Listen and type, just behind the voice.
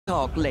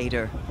Talk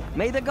later.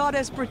 May the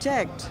goddess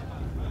protect.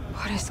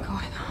 What is going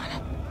on?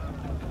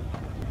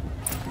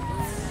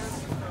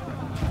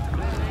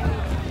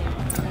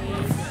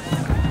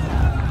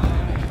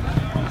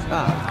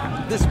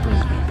 Ah, this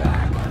brings me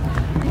back.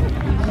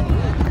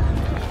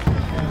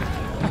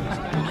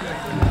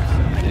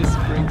 This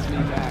brings me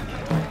back.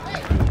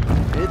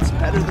 It's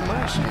better than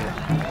last year.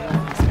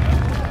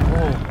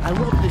 Oh, I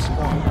love this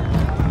one.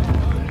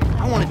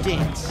 I want to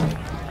dance.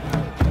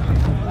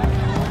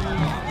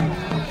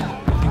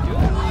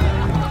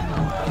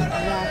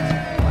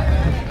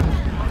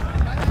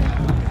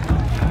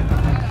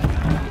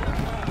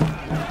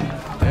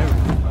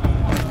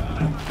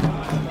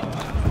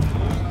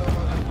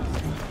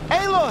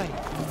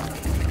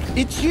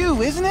 It's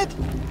you, isn't it?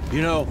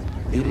 You know,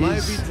 It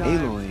is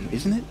Aloy,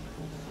 isn't it?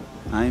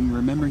 I'm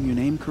remembering your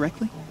name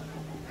correctly?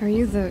 Are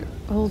you the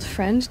old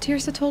friend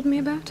Teersa told me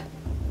about?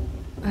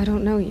 I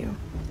don't know you.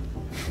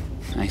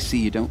 I see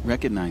you don't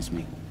recognize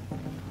me.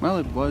 Well,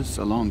 it was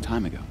a long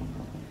time ago.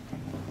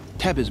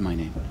 Teb is my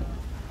name.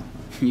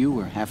 You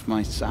were half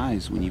my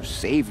size when you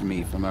saved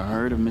me from a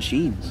herd of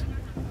machines.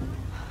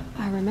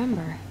 I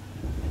remember.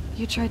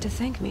 You tried to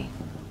thank me.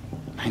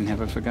 I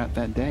never forgot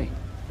that day.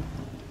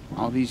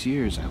 All these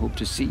years, I hope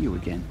to see you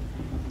again,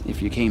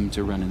 if you came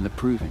to run in the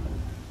Proving.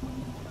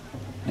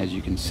 As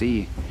you can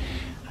see,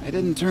 I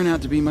didn't turn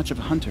out to be much of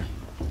a hunter.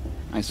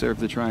 I served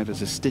the tribe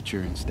as a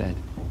stitcher instead,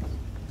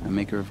 a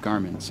maker of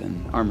garments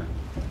and armor.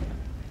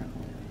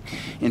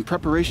 In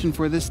preparation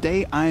for this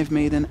day, I've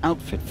made an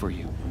outfit for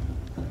you.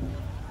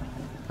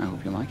 I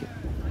hope you like it.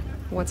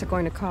 What's it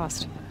going to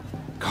cost?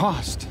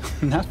 Cost?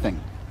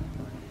 Nothing.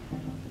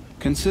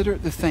 Consider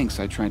it the thanks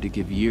I tried to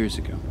give years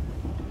ago.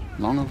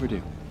 Long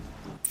overdue.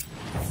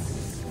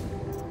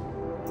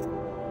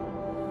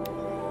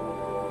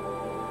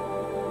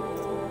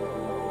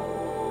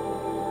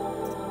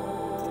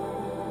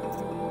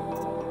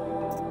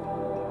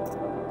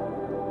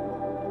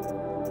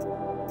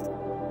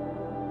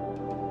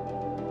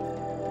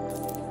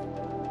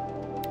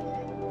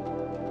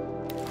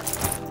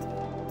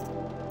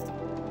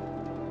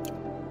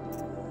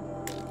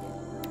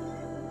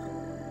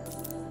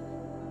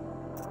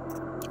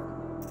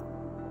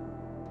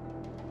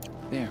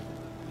 There.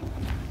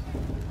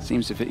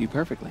 Seems to fit you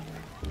perfectly.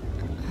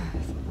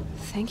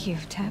 Thank you,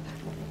 Teb.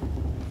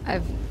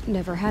 I've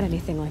never had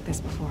anything like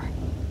this before.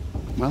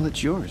 Well,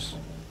 it's yours.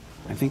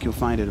 I think you'll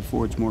find it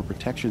affords more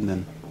protection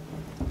than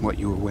what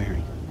you were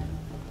wearing.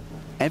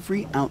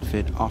 Every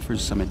outfit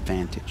offers some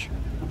advantage.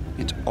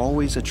 It's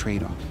always a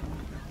trade-off.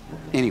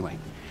 Anyway,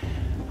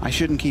 I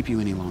shouldn't keep you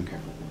any longer.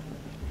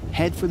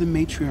 Head for the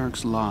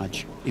Matriarch's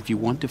Lodge if you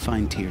want to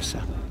find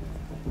Teersa.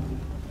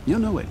 You'll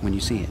know it when you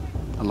see it.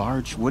 A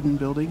large wooden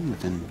building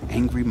with an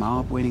angry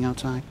mob waiting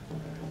outside?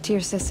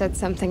 Teersa said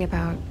something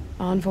about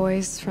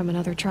envoys from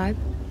another tribe?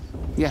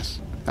 Yes,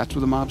 that's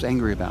what the mob's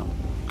angry about.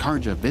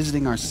 Carja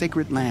visiting our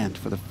sacred land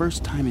for the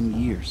first time in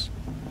years.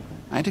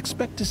 I'd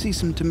expect to see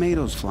some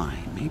tomatoes fly,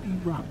 maybe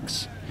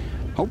rocks.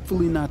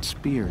 Hopefully not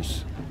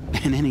spears.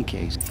 In any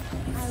case.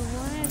 I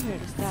wanted her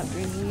to stop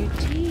drinking your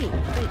tea,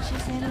 but she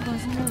said it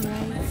wasn't the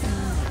right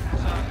time.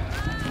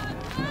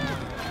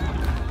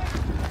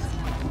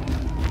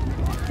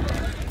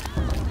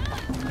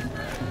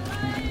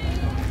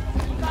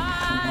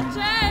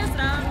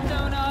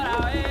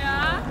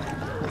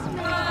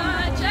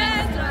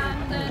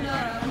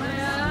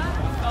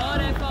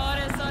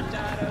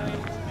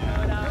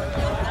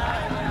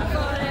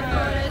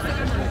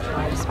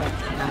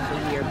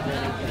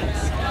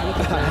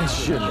 I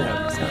shouldn't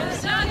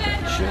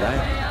have. Should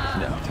I?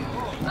 No.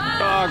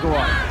 Oh, go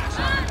on.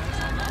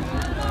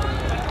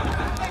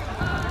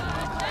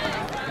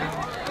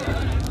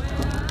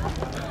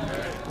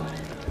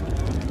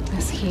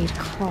 This heat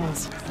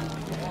crawls.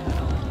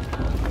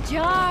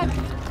 Jog!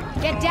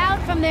 Get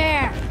down from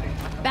there!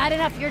 Bad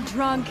enough you're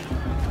drunk.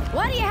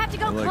 Why do you have to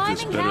go I like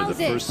this climbing better houses?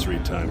 the first 3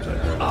 times I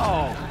heard it.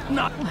 Oh,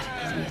 not. What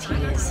an idiot he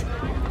is.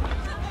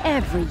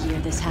 Every year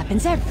this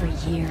happens, every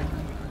year.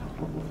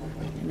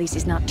 At least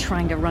he's not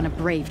trying to run a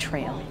brave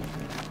trail.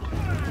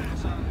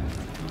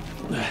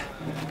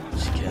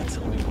 She can't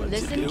tell me what to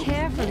Listen do.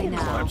 carefully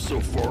now, Climb so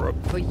far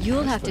up. for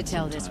you'll have to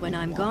tell this when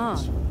I'm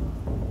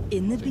gone.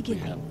 In the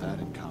beginning,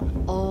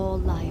 all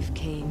life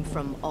came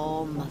from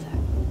All Mother.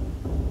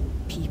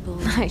 People,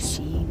 Nice.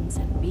 machines,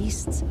 and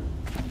beasts.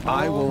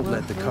 I all won't were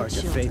let the her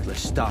Carja children.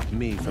 Faithless stop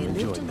me from They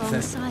lived enjoying the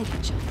festival. alongside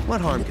each other. What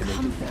harm in can the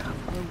they do comfort now?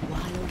 of her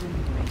wild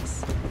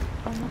embrace.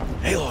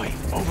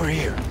 Aloy, over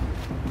here.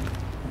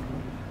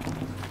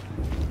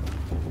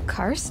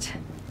 Karst?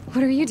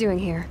 What are you doing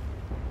here?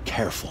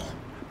 Careful.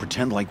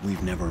 Pretend like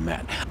we've never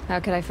met.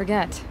 How could I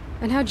forget?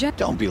 And how Jen—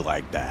 Don't be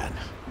like that.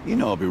 You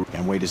know I'll be...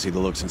 Can't wait to see the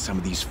looks in some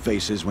of these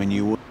faces when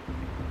you...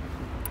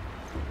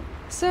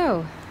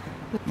 So,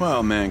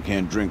 Well, man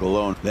can't drink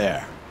alone.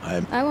 There.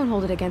 I won't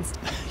hold it against—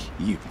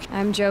 You...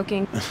 I'm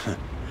joking.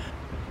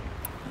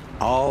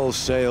 All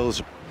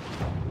sails...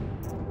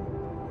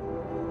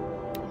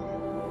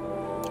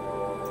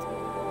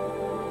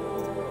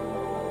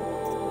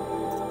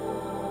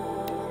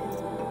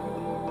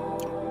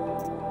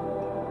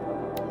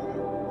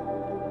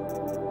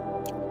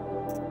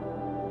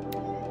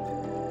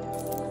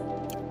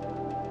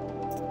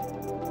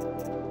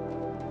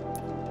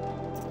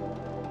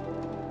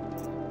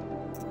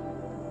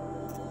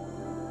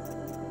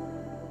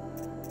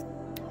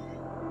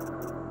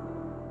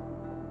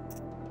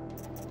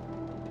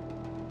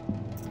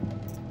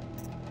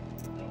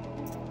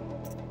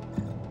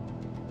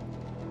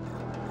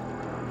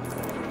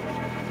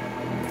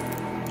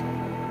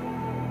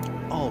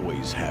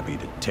 always happy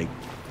to take...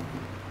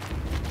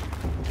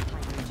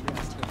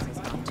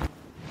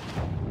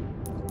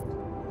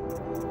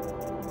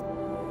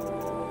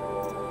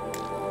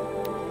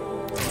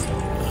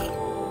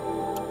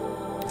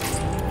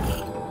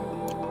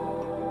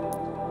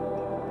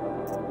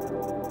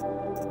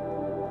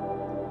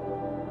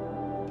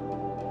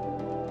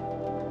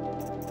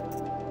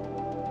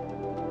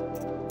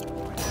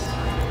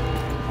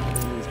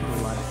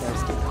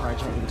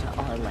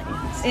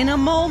 In a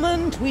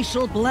moment, we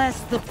shall bless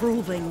the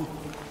proving.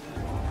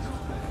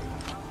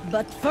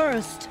 But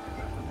first,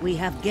 we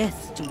have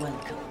guests to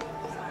welcome.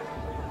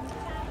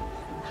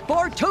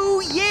 For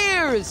 2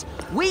 years,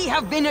 we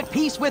have been at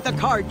peace with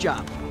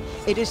Akarja.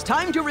 It is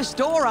time to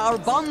restore our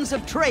bonds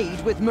of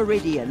trade with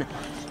Meridian.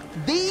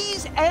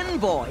 These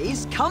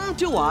envoys come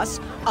to us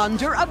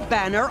under a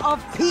banner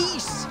of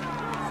peace.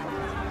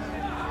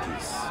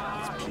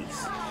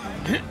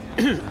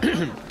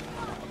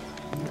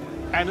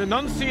 An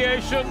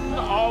enunciation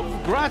of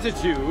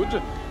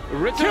gratitude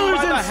written Killers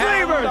by the and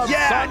hand slavers! of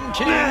Yeah! Sun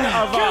King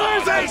of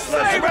Killers and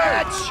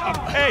slavers!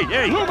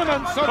 Hey,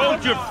 Luminance of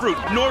hold your fruit.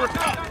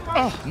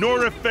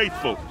 Nora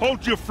Faithful,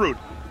 hold your fruit.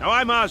 Now,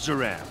 I'm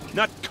Azaram,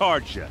 not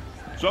Karja,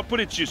 so I'll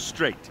put it to you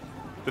straight.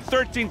 The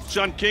 13th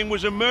Sun King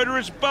was a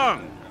murderous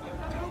bung.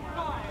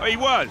 Oh, he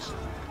was.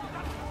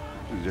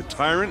 He was a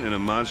tyrant and a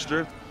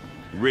monster.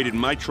 He raided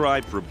my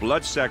tribe for a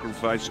blood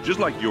sacrifice, just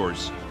like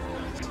yours.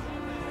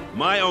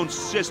 My own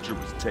sister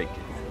was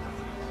taken.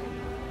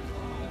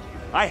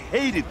 I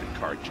hated the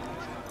Karja.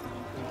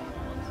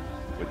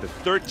 But the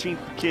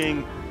 13th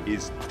king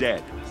is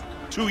dead.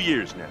 2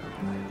 years now.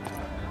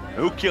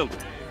 Who killed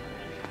him?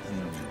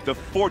 The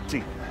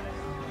 14th.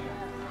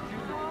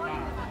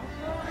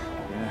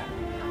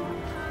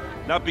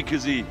 Not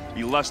because he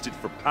lusted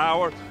for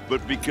power,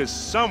 but because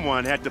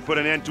someone had to put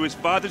an end to his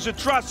father's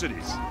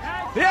atrocities.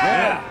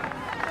 Yeah!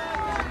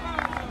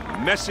 The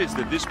message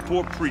that this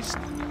poor priest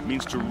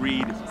means to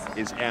read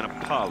is an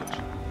apology.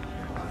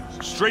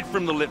 Straight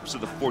from the lips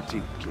of the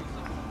 14th king.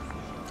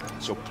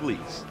 So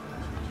please,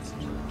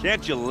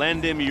 can't you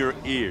lend him your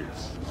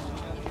ears?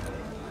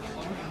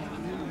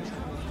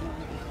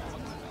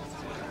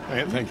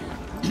 Thank you.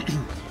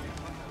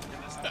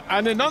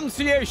 An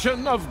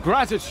enunciation of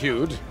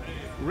gratitude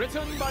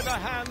written by the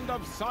hand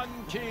of Sun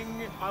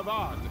King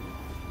Avad,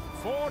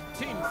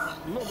 14th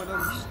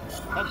luminance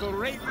of the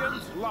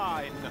Radiant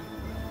Line.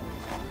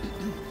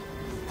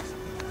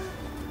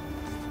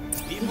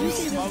 People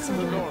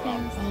of Nora,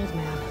 Old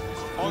man.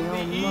 on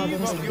the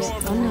eve of your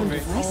Unknown proving,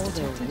 device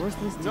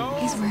detected. know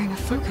He's wearing a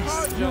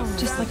focus, Akarja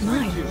just like is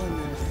mine. with you,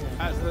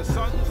 as the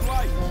sun's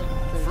light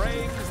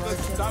frames the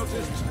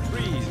stoutest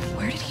trees.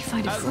 Where did he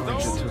find a As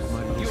focus? those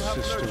you have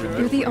nurtured.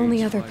 You're the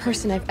only other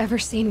person I've ever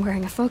seen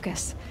wearing a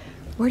focus.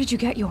 Where did you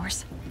get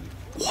yours?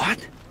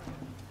 What?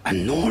 A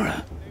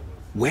Nora?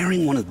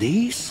 Wearing one of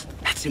these?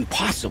 That's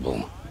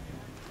impossible.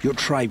 Your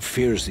tribe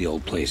fears the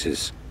old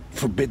places,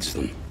 forbids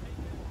them.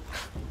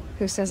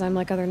 Who says I'm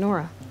like other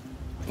Nora?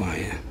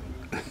 Why,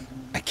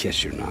 I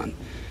guess you're not.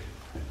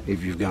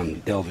 If you've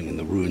gone delving in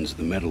the ruins of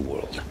the metal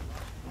world.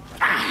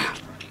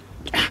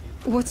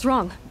 What's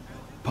wrong?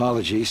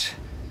 Apologies.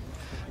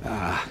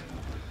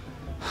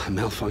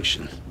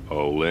 Malfunction.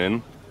 Oh,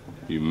 Lynn,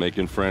 you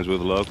making friends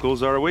with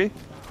locals, are we?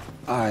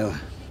 I'll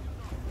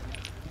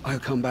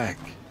come back.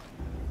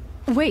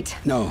 Wait!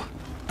 No,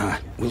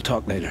 we'll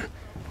talk later.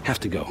 Have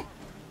to go.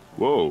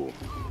 Whoa.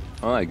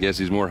 Well, I guess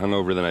he's more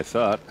hungover than I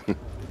thought.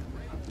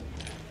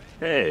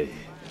 Hey,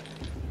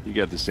 you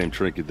got the same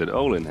trinket that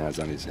Olin has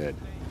on his head.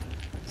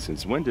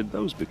 Since when did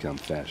those become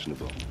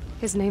fashionable?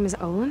 His name is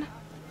Olin?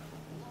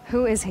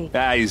 Who is he?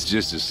 He's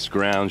just a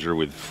scrounger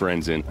with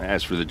friends in.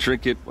 As for the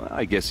trinket, well,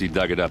 I guess he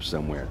dug it up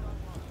somewhere.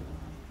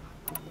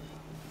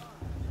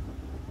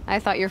 I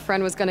thought your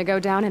friend was gonna go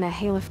down in a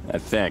hail of...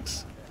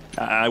 Thanks.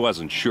 I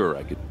wasn't sure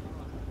I could...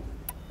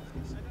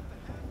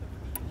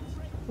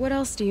 What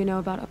else do you know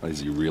about...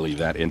 Is he really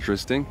that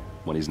interesting?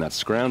 When he's not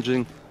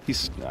scrounging,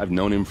 I've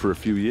known him for a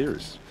few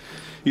years.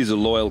 He's a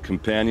loyal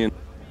companion.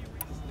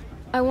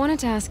 I wanted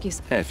to ask you...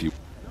 If you...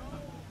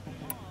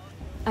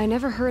 I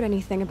never heard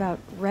anything about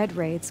Red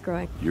Raids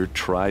growing... Your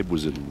tribe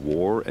was in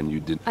war and you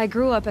didn't... I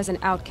grew up as an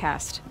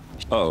outcast.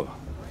 Oh.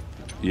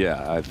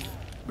 Yeah, I've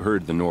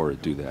heard the Nora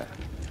do that.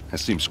 That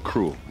seems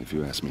cruel, if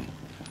you ask me.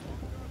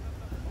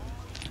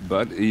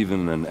 But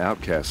even an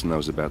outcast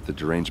knows about the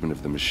derangement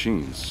of the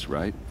machines,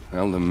 right?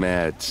 Well, the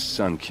mad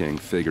Sun King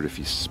figured if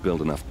he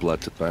spilled enough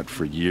blood to... But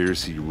for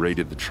years, he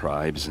raided the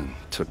tribes and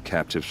took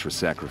captives for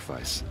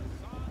sacrifice.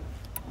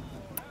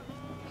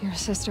 Your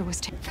sister was...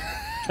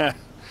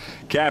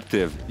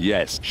 Captive,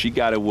 yes. She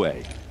got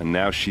away, and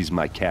now she's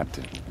my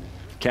captain.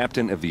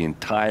 Captain of the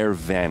entire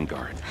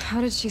Vanguard. How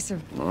did she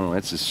survive? Oh,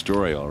 that's a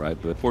story, all right,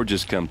 but... Or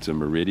just come to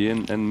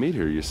Meridian and meet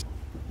her,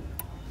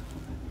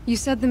 You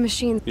said the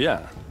machine...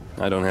 Yeah,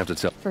 I don't have to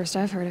tell... First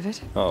I've heard of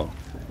it. Oh,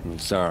 I'm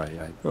sorry.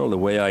 Well, the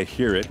way I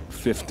hear it,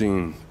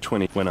 15,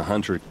 20, when a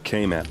hunter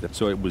came at them,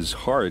 so it was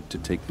hard to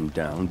take them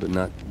down, but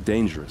not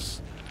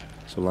dangerous.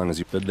 So long as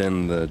you... But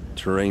then the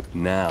terrain...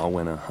 Now,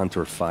 when a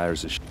hunter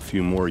fires, a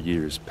few more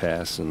years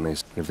pass, and they...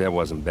 If that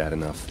wasn't bad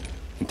enough,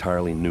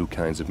 entirely new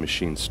kinds of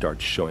machines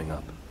start showing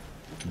up.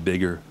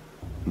 Bigger,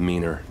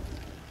 meaner,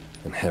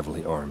 and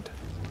heavily armed.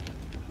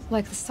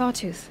 Like the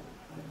Sawtooth.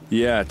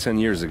 Yeah, 10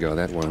 years ago,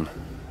 that one.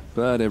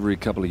 But every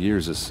couple of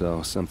years or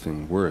so,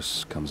 something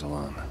worse comes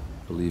along.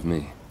 Believe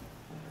me.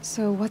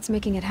 So what's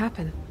making it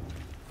happen?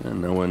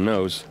 And no one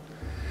knows.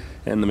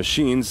 And the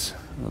machines,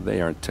 well,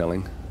 they aren't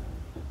telling.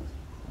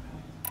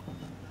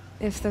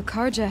 If the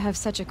Carja have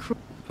such a crew...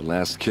 The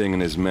last king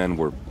and his men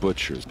were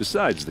butchers.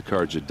 Besides, the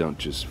Carja don't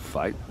just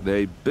fight,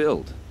 they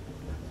build.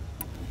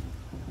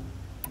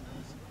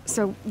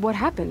 So what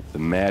happened? The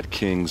Mad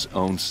King's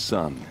own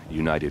son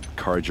united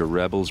Carja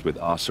rebels with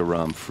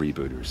Oseram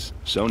freebooters.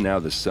 So now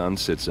the son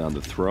sits on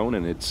the throne,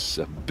 and it's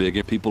a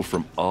big... People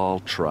from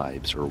all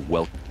tribes are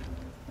welcome.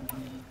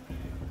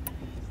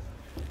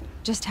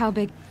 Just how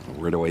big?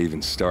 Where do I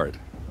even start?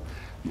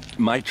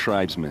 My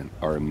tribesmen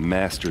are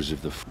masters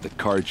of the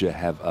Carja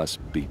have us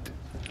beat.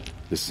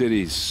 The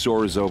city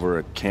soars over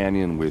a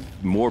canyon with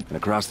more, and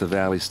across the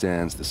valley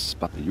stands the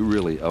spot. You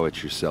really owe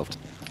it yourself.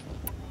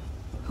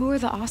 Who are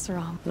the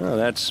Oseram? Oh,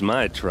 that's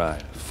my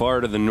tribe,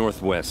 far to the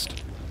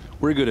northwest.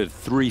 We're good at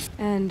 3...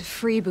 And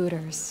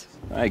freebooters.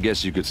 I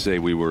guess you could say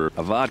we were...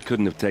 Avad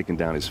couldn't have taken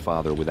down his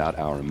father without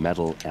our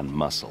metal and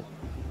muscle.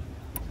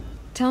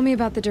 Tell me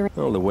about the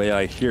duration. Well, the way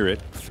I hear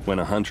it, when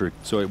a hunter...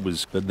 So it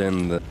was... But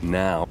then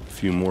now, a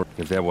few more...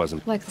 If that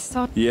wasn't... Like the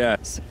Sawtooth? Yeah,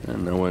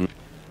 and no one...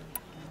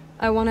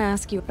 I want to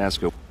ask you...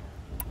 Ask her.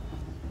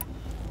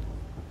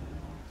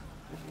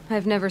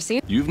 I've never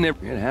seen... You've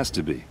never... It has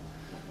to be.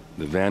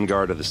 The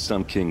vanguard of the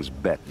Sun King's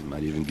bet. You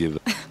might even give...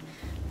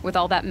 With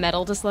all that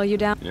metal to slow you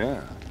down?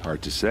 Yeah,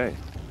 hard to say.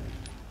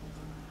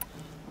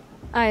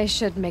 I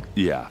should make...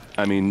 Yeah,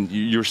 I mean,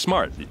 you're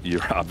smart.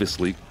 You're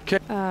obviously...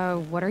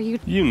 What are you...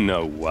 You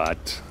know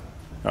what.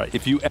 All right,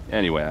 if you...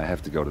 Anyway, I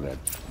have to go to that.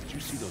 Did you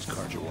see those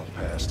Carja walk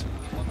past?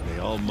 May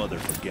all mother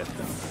forget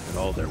them and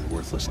all their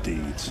worthless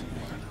deeds.